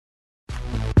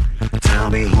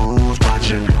me who's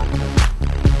watching.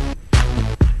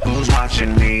 Who's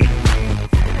watching me?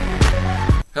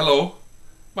 Hello,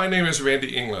 my name is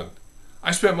Randy Englund.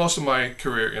 I spent most of my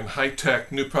career in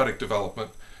high-tech new product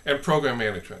development and program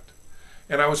management.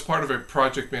 And I was part of a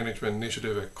project management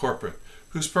initiative at corporate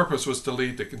whose purpose was to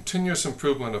lead the continuous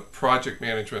improvement of project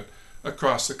management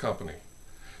across the company.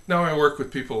 Now I work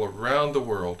with people around the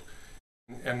world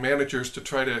and managers to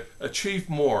try to achieve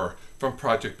more from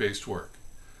project-based work.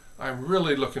 I'm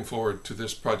really looking forward to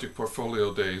this Project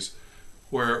Portfolio Days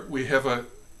where we have a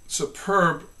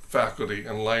superb faculty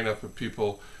and lineup of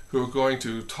people who are going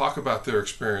to talk about their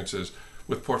experiences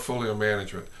with portfolio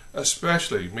management,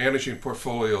 especially managing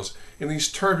portfolios in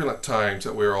these turbulent times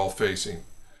that we're all facing.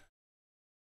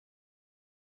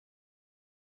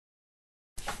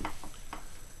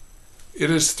 It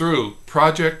is through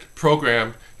project,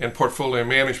 program, and portfolio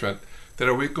management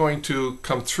that we're going to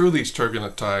come through these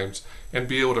turbulent times and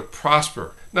be able to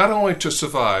prosper, not only to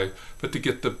survive, but to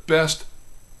get the best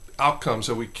outcomes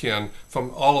that we can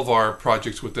from all of our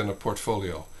projects within a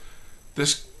portfolio.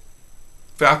 This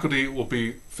faculty will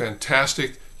be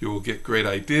fantastic. You will get great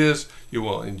ideas. You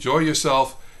will enjoy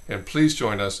yourself. And please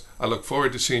join us. I look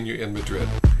forward to seeing you in Madrid.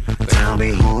 Tell me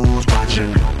who's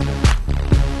watching.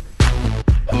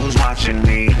 Who's watching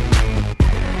me?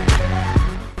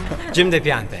 Jim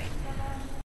DePiante.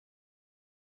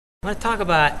 I want to talk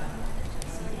about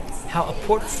how a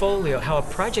portfolio, how a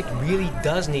project really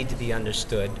does need to be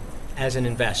understood as an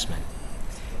investment,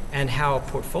 and how a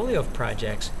portfolio of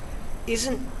projects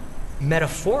isn't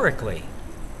metaphorically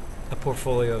a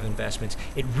portfolio of investments.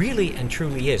 It really and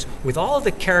truly is, with all of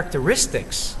the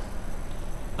characteristics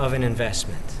of an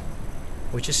investment,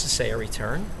 which is to say a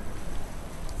return,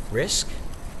 risk,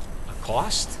 a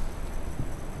cost,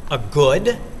 a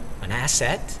good, an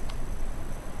asset.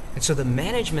 And so the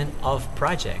management of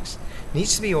projects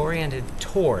needs to be oriented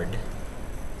toward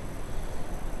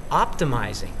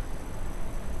optimizing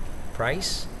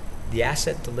price, the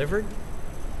asset delivered,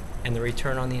 and the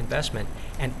return on the investment.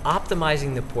 And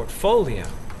optimizing the portfolio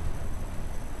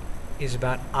is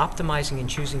about optimizing and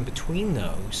choosing between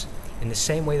those in the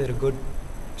same way that a good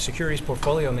securities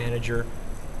portfolio manager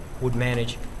would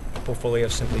manage a portfolio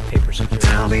of simply paper securities.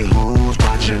 Tell me who's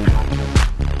watching.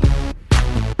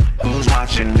 Who's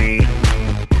watching me?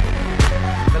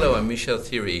 Hello, I'm Michel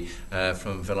Thierry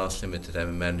from Valence Limited. I'm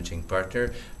a managing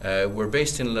partner. We're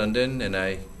based in London, and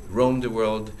I roam the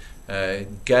world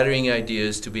gathering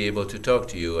ideas to be able to talk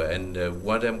to you. And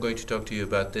what I'm going to talk to you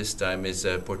about this time is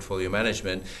portfolio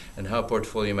management and how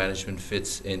portfolio management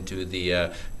fits into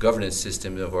the governance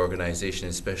system of organization,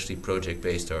 especially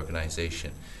project-based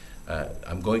organization.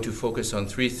 I'm going to focus on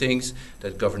three things: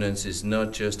 that governance is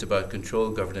not just about control.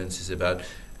 Governance is about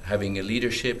having a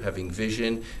leadership, having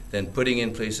vision, then putting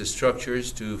in place the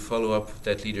structures to follow up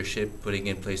that leadership, putting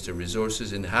in place the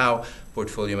resources, and how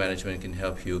portfolio management can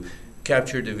help you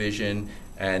capture the vision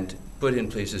and put in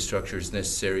place the structures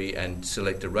necessary and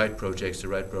select the right projects, the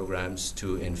right programs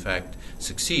to in fact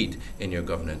succeed in your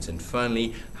governance. And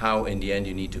finally, how in the end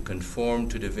you need to conform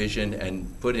to the vision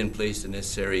and put in place the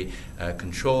necessary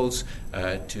controls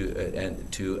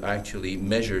to actually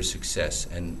measure success.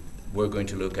 And we're going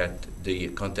to look at the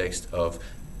context of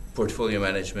portfolio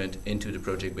management into the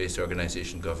project-based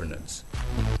organization governance.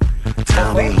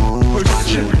 Tell me who's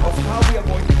watching. Of how we are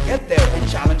going to get there and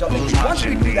challenge our thinking. Once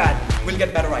we do that, we'll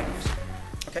get better ideas.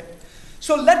 Okay?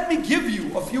 So let me give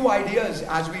you a few ideas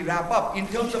as we wrap up in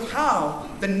terms of how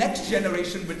the next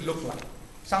generation would look like.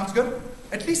 Sounds good?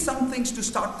 At least some things to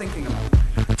start thinking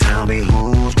about. Tell me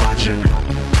who's watching.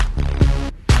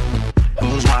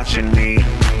 Who's watching me?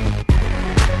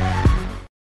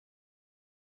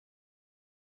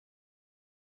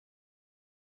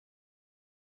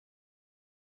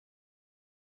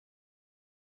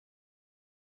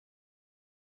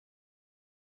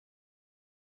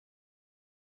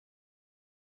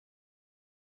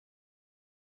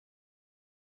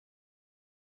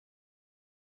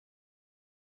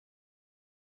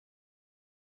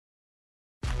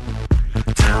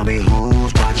 Tell me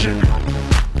who's watching.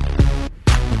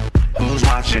 Who's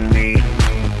watching me?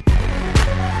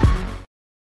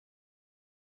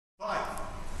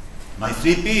 My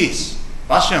 3 P's: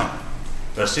 passion,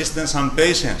 persistence, and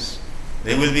patience.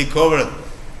 They will be covered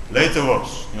later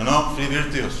words. You know, 3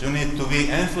 virtues. You need to be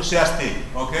enthusiastic,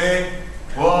 okay?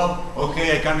 Well,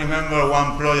 okay, I can remember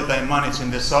one project I managed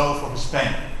in the south of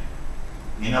Spain,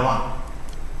 in a van.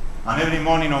 And every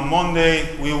morning on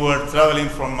Monday, we were traveling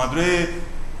from Madrid,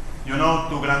 you know,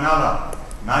 to Granada.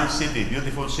 Nice city,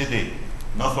 beautiful city,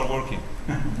 not for working,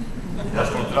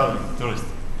 just for traveling, tourists.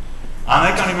 And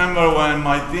I can remember when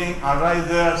my team arrived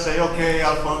there, say, okay,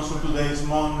 Alfonso, today is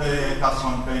Monday, I have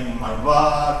some pain in my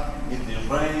back, it is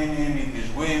raining, it is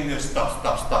windy, stop.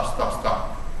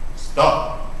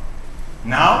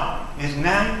 Now, it's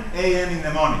 9 a.m. in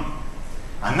the morning.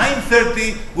 At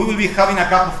 9:30, we will be having a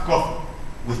cup of coffee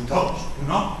with toast, you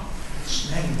know? It's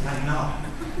raining right now.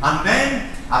 And then,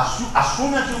 as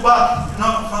soon as you back,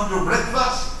 from your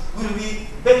breakfast, we will be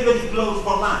very, very close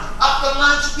for lunch. After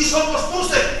lunch, it's almost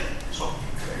Tuesday. So,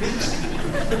 this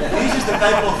is the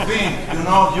type of thing,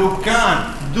 you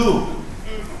can do.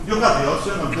 You have the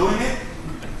option of doing it,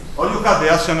 or you have the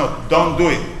option of don't do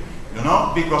it.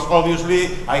 Because obviously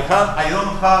I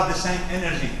don't have the same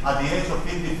energy at the age of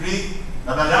 53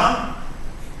 that I am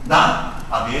than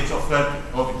at the age of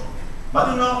 30, obviously. But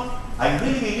I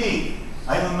really believe,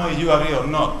 I don't know if you agree or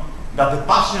not, that the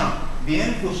passion, the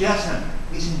enthusiasm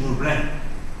is in your brain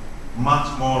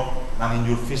much more than in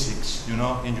your physics, in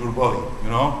your body,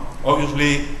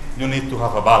 Obviously, you need to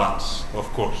have a balance,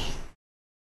 of course.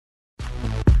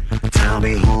 Tell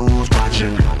me who's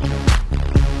watching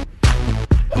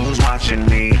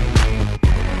me.